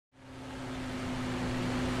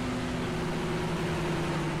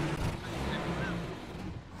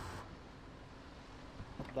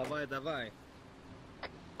Давай, давай.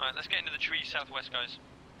 Alright, let's get into the trees southwest, guys.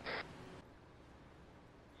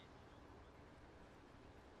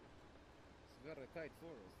 It's very tight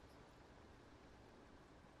forest.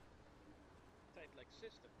 Tight like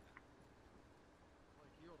sister. Like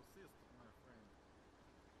your sister, my friend.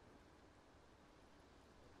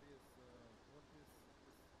 What is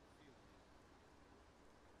this field?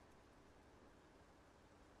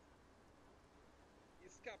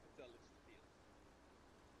 It's capitalist field.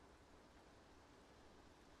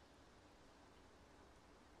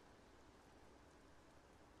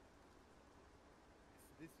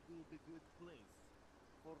 This will be good place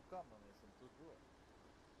for communism to grow.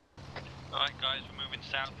 Alright guys, we're moving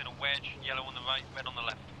south in a wedge, yellow on the right, red on the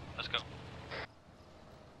left. Let's go.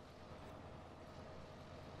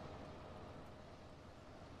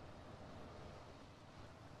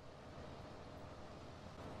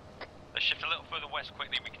 Let's shift a little further west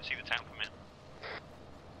quickly, we can see the town from here.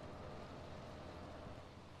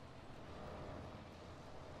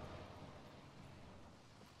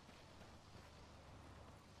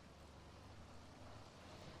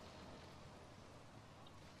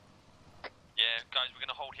 Yeah, guys, we're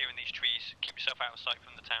going to hold here in these trees. Keep yourself out of sight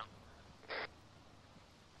from the town.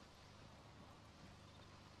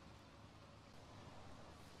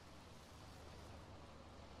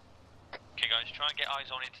 Okay, guys, try and get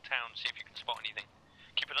eyes on into town, see if you can spot anything.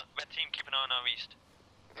 Red team, keep an eye on our east.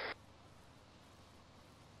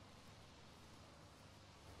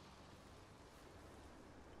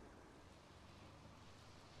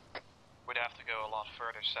 We'd have to go a lot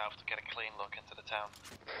further south to get a clean look into the town.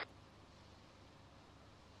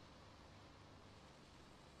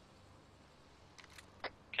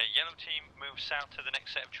 Okay, yellow team, move south to the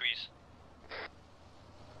next set of trees.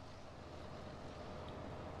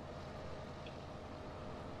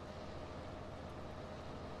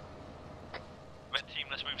 Red team,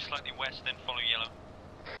 let's move slightly west, then follow yellow.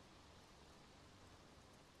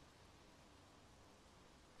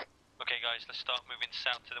 Okay guys, let's start moving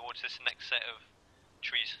south towards this next set of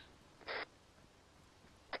trees.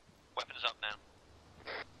 Weapons up now.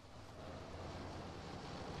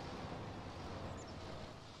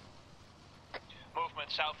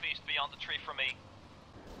 Movement southeast beyond the tree from me.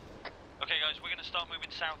 Okay guys, we're going to start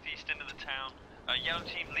moving southeast into the town. Yellow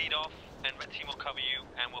team lead off, and red team will cover you,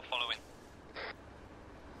 and we'll follow in.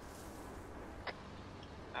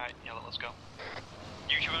 Alright, yellow, let's go.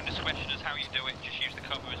 Use your own discretion as how you do it, just use the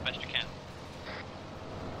cover as best you can.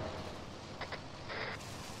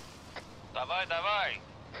 Давай, давай!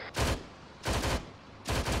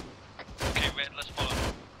 Okay, red, let's follow.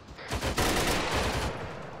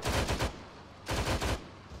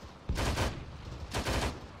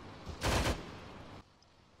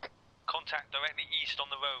 Contact directly east on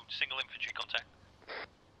the road, single infantry contact.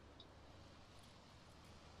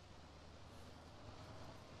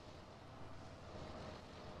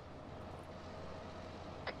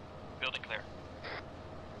 Building clear.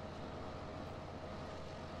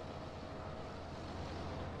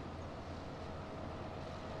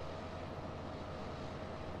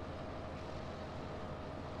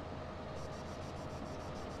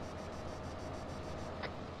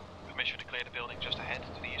 Permission to clear the building just ahead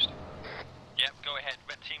to the east. Yep, go ahead.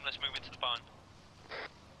 Red team, let's move into the barn.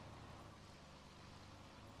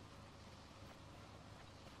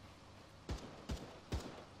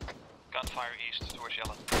 Gunfire east towards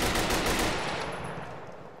yellow.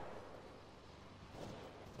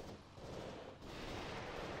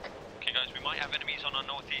 Okay guys, we might have enemies on our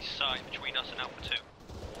northeast side between us and Alpha 2.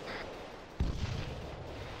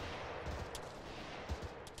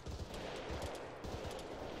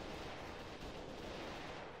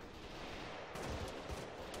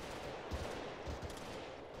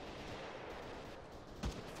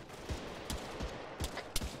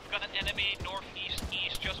 We've got an enemy northeast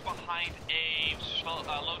east just behind a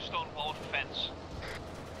low stone wall fence.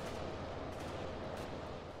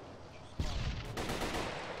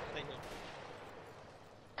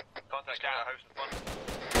 Contact down. House in front.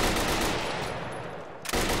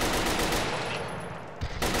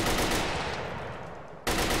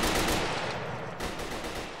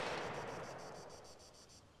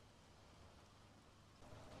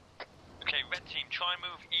 Okay, red team, try and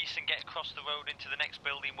move east and get across the road into the next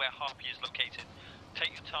building where Harpy is located.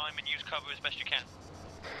 Take your time and use cover as best you can.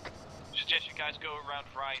 Suggest you guys go around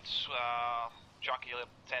right, jockey up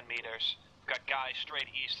 10 meters. We've got guys straight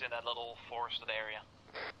east in that little forested area.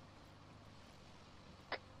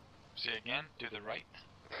 Say again, to the right.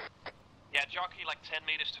 Yeah, jockey like 10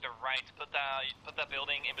 meters to the right. Put that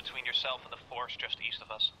building in between yourself and the forest just east of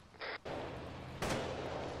us.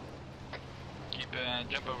 Keep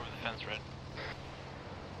jump over the fence, Red.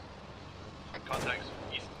 Contacts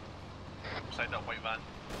east. Beside that white van.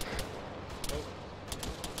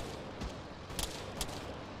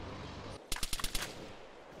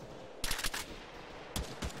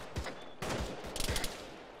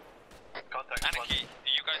 Contact Anarchy,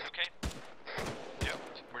 are you guys okay? Yep,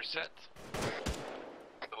 we're set.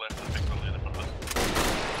 the left of the big building in front of us.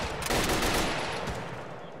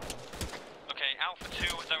 Okay, Alpha 2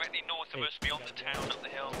 directly north of us beyond the town up the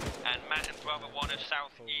hill, and Matt and Bravo 1 are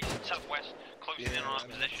southwest, closing in on our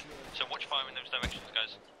position. So watch fire in those directions,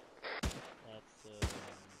 guys.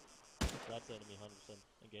 That's enemy 100%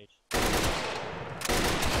 engaged.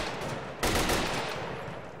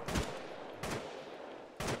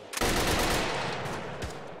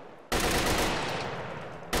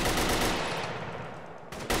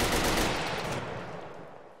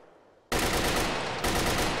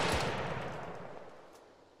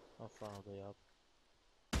 How far are they up?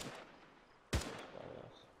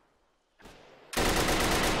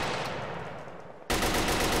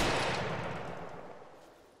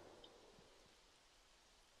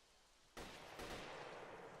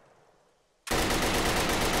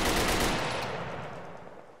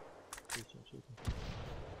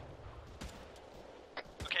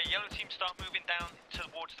 Okay, yellow team start moving down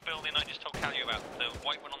towards the building I just told Callie about. The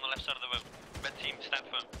white one on the left side of the road. Red team, stand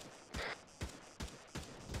firm.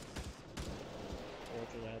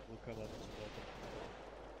 Roger that, we'll come up and support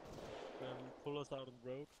them. Pull us out on the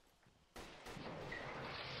road.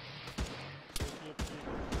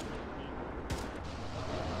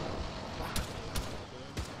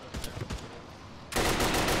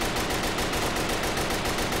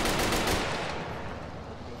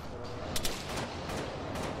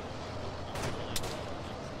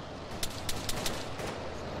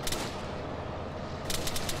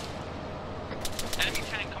 Enemy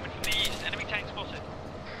tank coming from the east. Enemy tank spotted.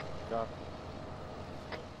 Copy.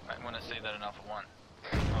 I want to say that in Alpha 1.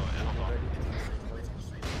 Oh, yeah, hold on.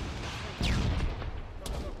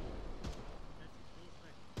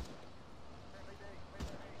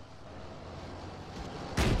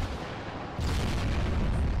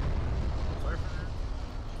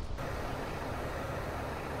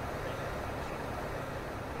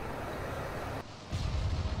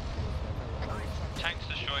 Tanks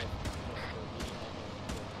destroyed.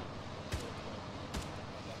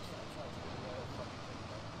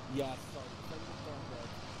 Yeah,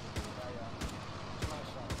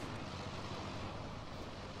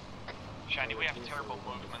 Shiny, we have terrible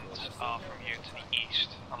movement from here to the east,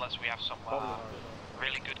 unless we have some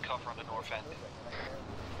really good cover on the north end.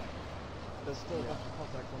 There's still a bunch of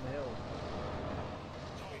contacts on the hill.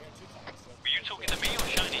 Were you talking to me or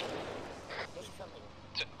Shiny?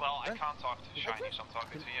 Well, I can't talk to Shiny, so I'm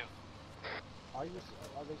talking to you. Are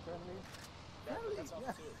they friendly?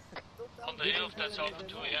 On the hill, that's Alpha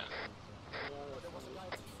 2, yeah.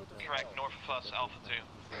 Correct, north of us, Alpha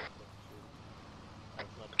 2.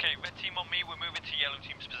 Okay, red team on me, we're moving to yellow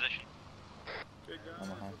team's position.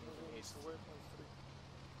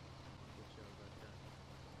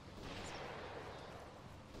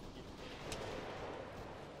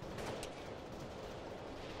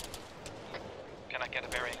 Can I get a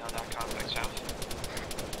bearing on that contact south?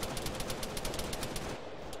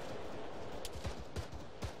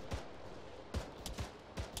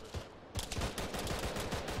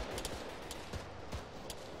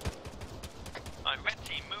 Alright, red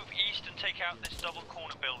team, move east and take out this double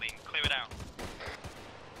corner building. Clear it out.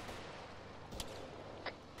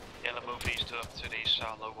 Yellow, move east up to these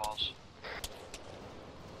low walls.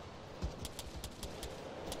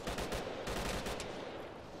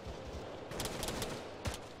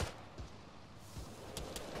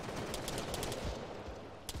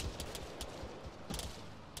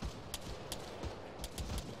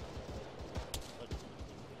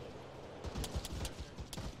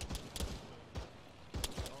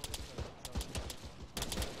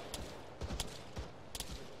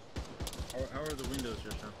 How are the windows,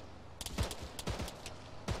 Joshua?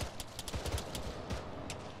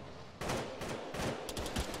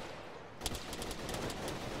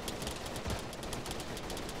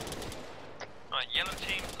 Alright, yellow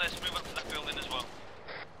team, let's move up to that building as well.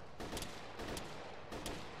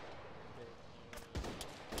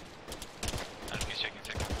 Enemy checking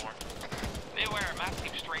second floor. Be aware, map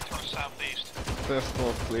keep straight towards southeast. First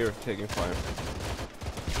floor clear, taking fire.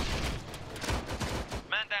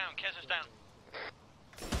 Man down, Kezza's down.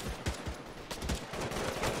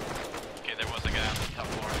 Okay, there was a guy on the top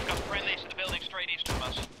floor. We've got friendlies in the building straight east from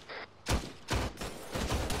us.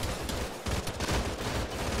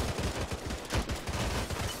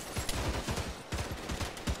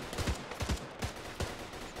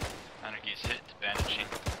 Anarchy's hit, bandaging.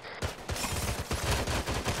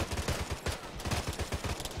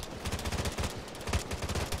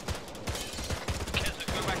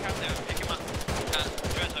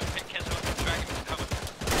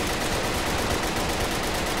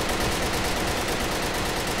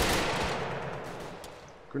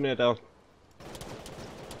 Grenade out.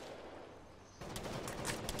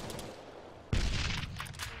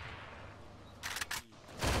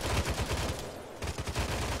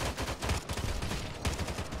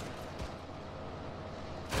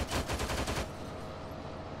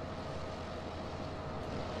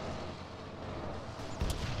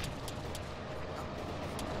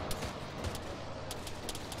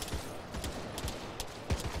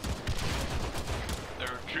 There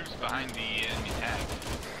are troops behind the enemy tag.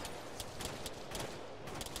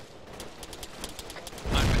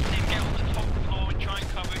 Right, red team get on the top floor and try and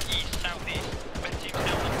cover east, southeast. Red team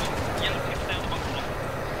stay on the bottom, yellow team stay on the bottom floor.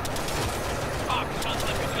 Fuck, sounds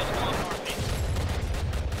like we just got a heartbeat.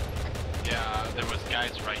 Yeah, there was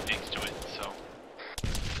guys right next to it, so.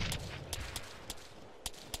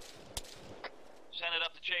 Send it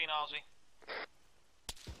up the chain, Ozzy.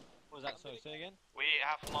 What was that? Sorry, say again? We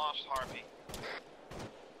have lost Harpy.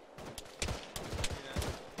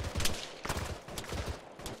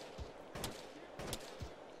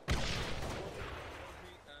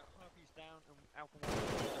 Harpy's down and Alpha 1 is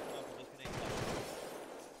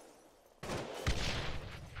disconnected.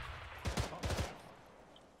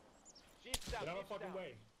 Jeep's down, Get out of Jeep's fucking down.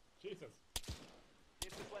 way. Jesus.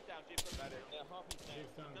 Jeep just went down, Jeep just went down. Yeah, Harpy's down.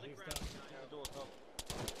 Jeep's down, Got a Jeep's ground down. behind the door top.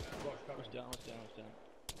 Watch coming. Watch down, watch down, watch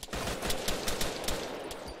down.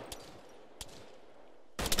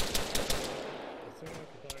 As soon as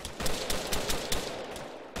the dog.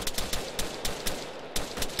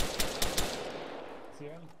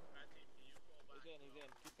 CM? He's in.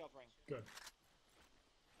 Keep covering. Good.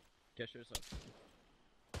 Gestures up.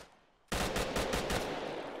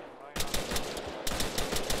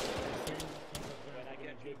 When I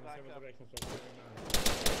get you back up.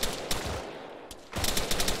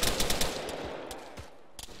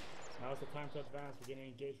 Now's the time to advance. We're getting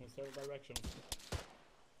engaged from several directions.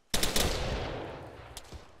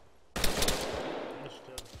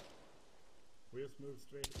 Initiative. We just move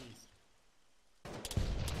straight east.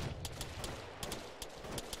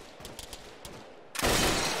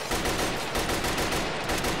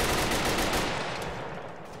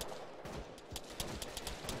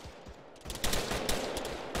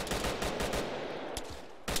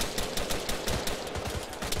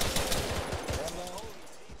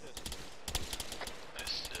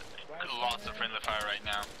 There's lots of friendly fire right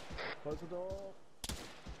now. Close the door.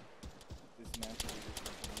 This man should be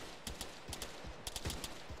discontinued.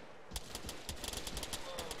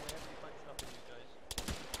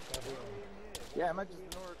 Yeah, I might just in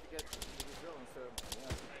order to get to the drone, so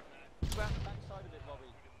yeah. Back side of it, Bobby.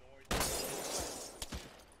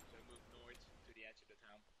 So move north to the edge of the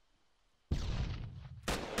town.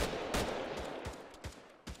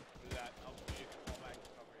 Do that. I'll you can fall back to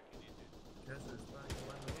cover if you need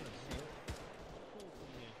to.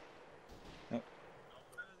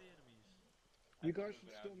 You guys should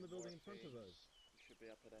storm the building in front of us. You should be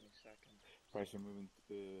up at any second. Price are moving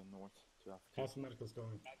north to Africa. How's the medicals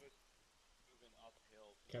going? Moving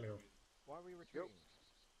uphill. Calio. Why are we retreating?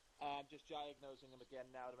 I'm just diagnosing him again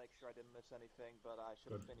now to make sure I didn't miss anything, but I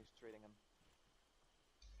should have finished treating him.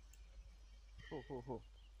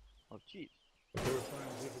 Oh, jeez. Okay, we're fine.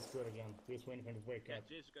 Jeep is good again. We're just waiting for him to wake up.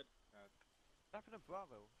 Jeep's good. What happened to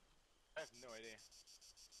Bravo? I have no idea.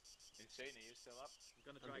 Insane, are you still up?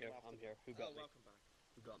 I'm gonna try I'm here. Who got me? welcome back.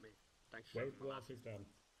 Who got me? Thanks for Wait, saving my whilst life. he's down.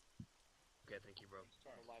 Okay, thank you, bro.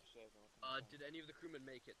 I'm a lifesaver. Did any of the crewmen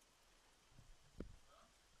make it?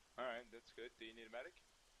 Alright, that's good. Do you need a medic?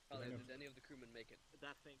 Did any of the crewmen make it?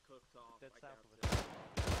 That thing cooked off. Dead south of it.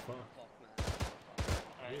 Fuck. Fuck, man.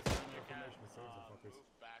 We have some information to save the fuckers. Move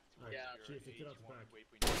back to Alright, Yeah, Chief, just get out the back.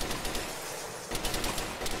 waypoint.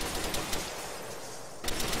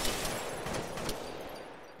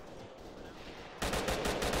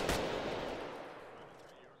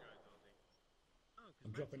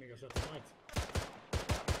 I'm dropping niggas at the night.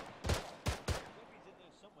 Bobby's in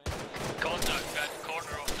there somewhere. Contact that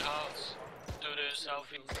corner of the house. To the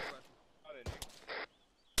southeast. Not in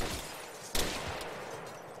here.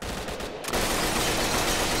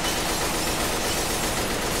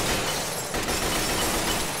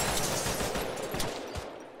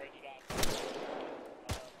 Ready that.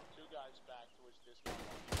 Two guys back towards this one.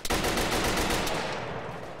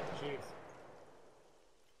 Chiefs.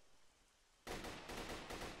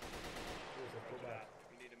 Jesus, pull back.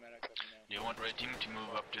 We need a medic up now. Do you want red team to move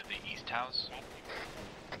up to the east house?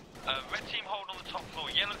 Red team hold on the top floor,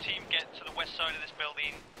 yellow team get to the west side of this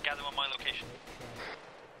building, gather on my location.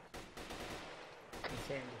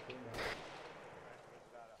 Insane, just pull back.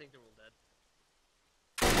 I think they're all dead.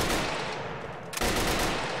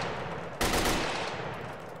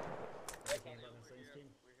 Insane team.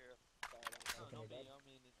 We're here. Okay, Not me, dead. I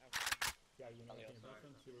mean, Yeah, you know anything about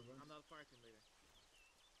them? Silver I'm ones? not a fire team leader.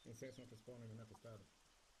 It says not responding in the status.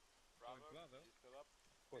 Bravo, you still up?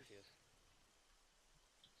 Of course he is.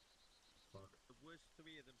 Fuck. The worst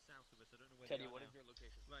three of them south of us. I don't know where Teddy, they are what now. is your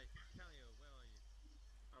location? Right, Calio, where are you?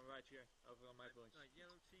 I'm right here, over on my building. Right,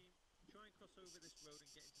 yellow team, try and cross over this road and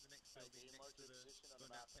get into the next Hey, building can you next mark to your the position on the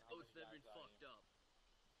run map out and pit. how Oh, many they've guys been are fucked you? up.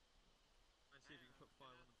 And see if you can put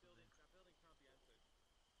fire on them from there. That building can't be entered.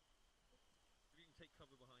 If you can take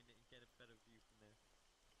cover behind it and get a better view from there.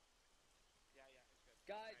 Yeah, it's good.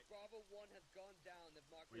 Guys, Right. Bravo 1 has gone down. They've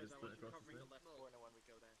marked Wait, it. is I that want you across the covering the street? left corner when we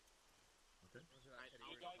go there. Okay. Right,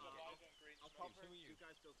 You guys are live on green I'll smoke. cover you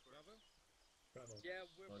guys build first. Bravo? Bravo. Yeah,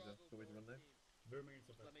 we're Roger. Bravo. So we run both there? teams. Vermains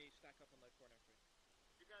of Let it. me stack up on left corner after you.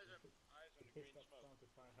 You guys have eyes on We the green pushed up smoke. front to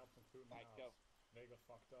try and help some crew in the Right, house. go. They got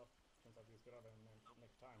fucked up. Turns out we stood out in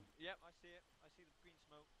next time. Yep, I see it. I see the green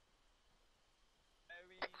smoke.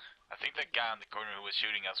 Very... I think the guy in the corner who was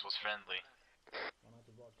shooting us was friendly. One out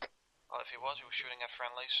to watch. Well, if he was shooting at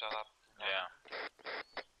friendly, so that... Yeah.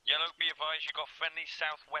 Yellow, be advised, you got friendly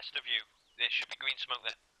southwest of you. There should be green smoke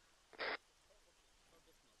there.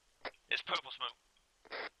 It's purple smoke.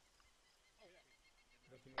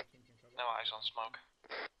 Let me know if Tim can cover. No eyes on smoke.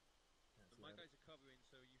 So my guys are covering,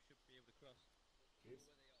 so you should be able to cross. Jeez.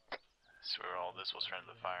 I swear all this was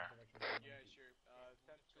friendly fire. Yeah, sure.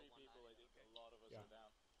 10-3 people, I think a lot of us Yeah. are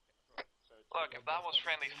down. So Look, if that was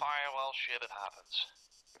friendly fire, well, shit, it happens.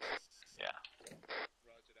 Yeah.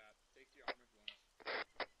 Roger that. Take the armored ones.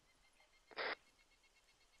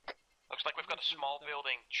 Looks like we've got a small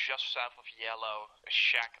building just south of yellow. A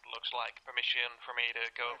shack, it looks like. Permission for me to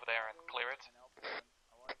go over there and clear it? And Alpha 1,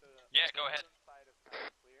 I want the Yeah, go ahead. southern side of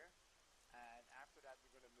town clear, and after that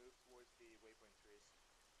we're gonna move towards the waypoint trees.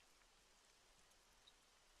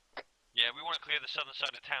 Yeah, we want to clear the southern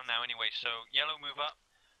side of town now anyway, so yellow move up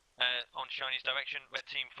on Shiny's direction, red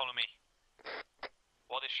team follow me.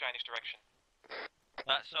 What is Shiny's direction?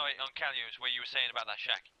 Sorry, on Calio's, where you were saying about that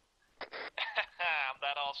shack. I'm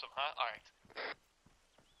that awesome, huh? Alright.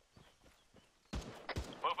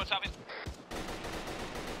 Movements having.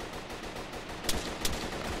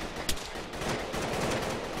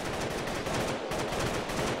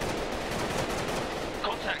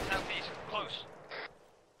 Contact southeast, close.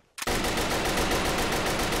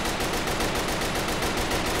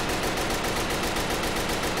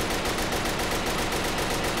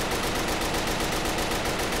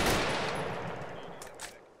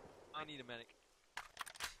 I need a medic.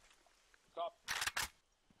 Stop.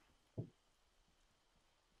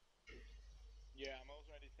 Yeah, I'm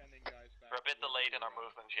already sending guys back. We're a bit delayed in our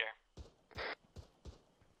movement here.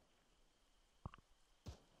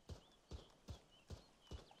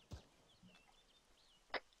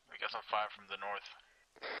 We got some fire from the north.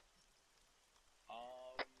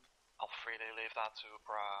 I'll freely leave that to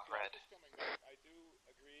Red. Is coming back. I do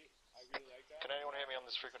agree. I really like that. Can anyone hear me on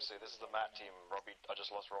this frequency? This is the MAT team. Robbie, I just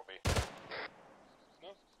lost Robbie.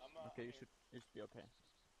 No, I'm not. Okay, you should be okay.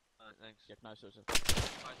 Thanks. Get nice also.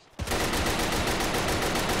 Right,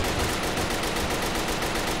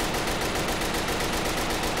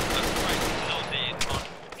 North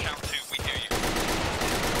on channel 2, we hear you.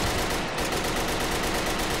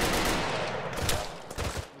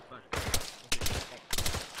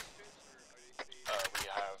 We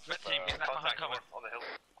have Red team, get back behind cover. on the hill.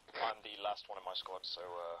 I'm the last one in my squad, so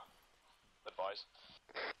advise.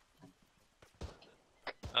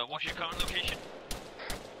 What's your current location?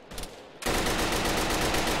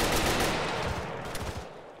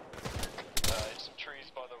 It's some trees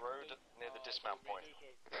by the road near the dismount point.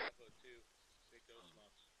 Bravo 2. Take those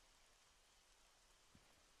smokes.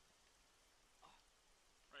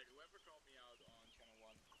 Right, whoever called me out on channel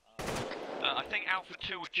 1. I think Alpha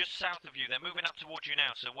 2 are just south of you. They're moving up towards you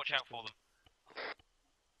now, so watch out for them.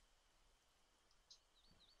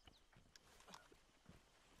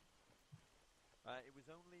 It was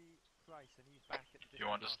only Price, and he's back at the... You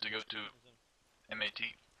want us to go to MAT?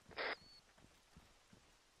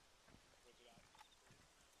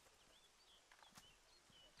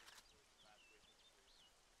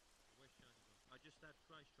 Where's Shiny gone? I just had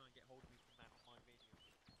Price try and get hold of me from that on my radio.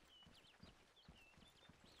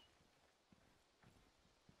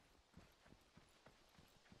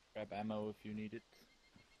 Grab ammo if you need it.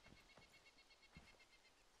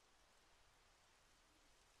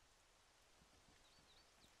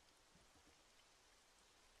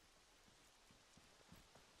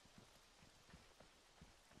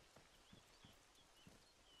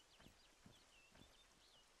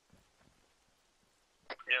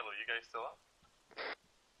 Yellow, you guys still up?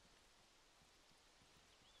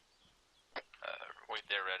 Wait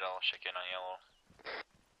there, Red, I'll check in on Yellow.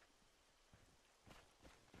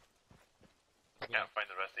 Can't find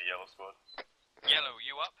the rest of the yellow squad. Yellow,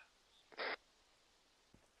 you up?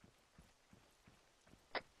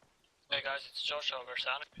 Hey guys, it's Josh over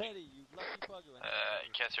Sonic. Petty, you lucky bugger.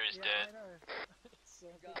 Kesser is dead.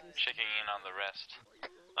 Checking in on the rest.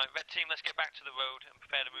 Alright, red team, let's get back to the road and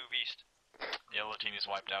prepare to move east. Yellow team is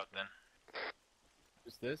wiped out then.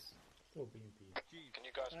 Who's this? Oh, BMP. Can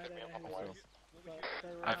you guys pick me up on the way?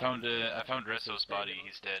 I found Resso's body.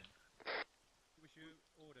 He's dead. Wish you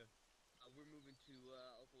order. We're moving to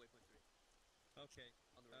Alpha Waypoint 3. Okay.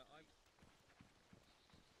 On the road.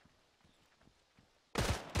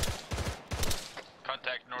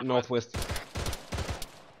 Contact northwest. Northwest.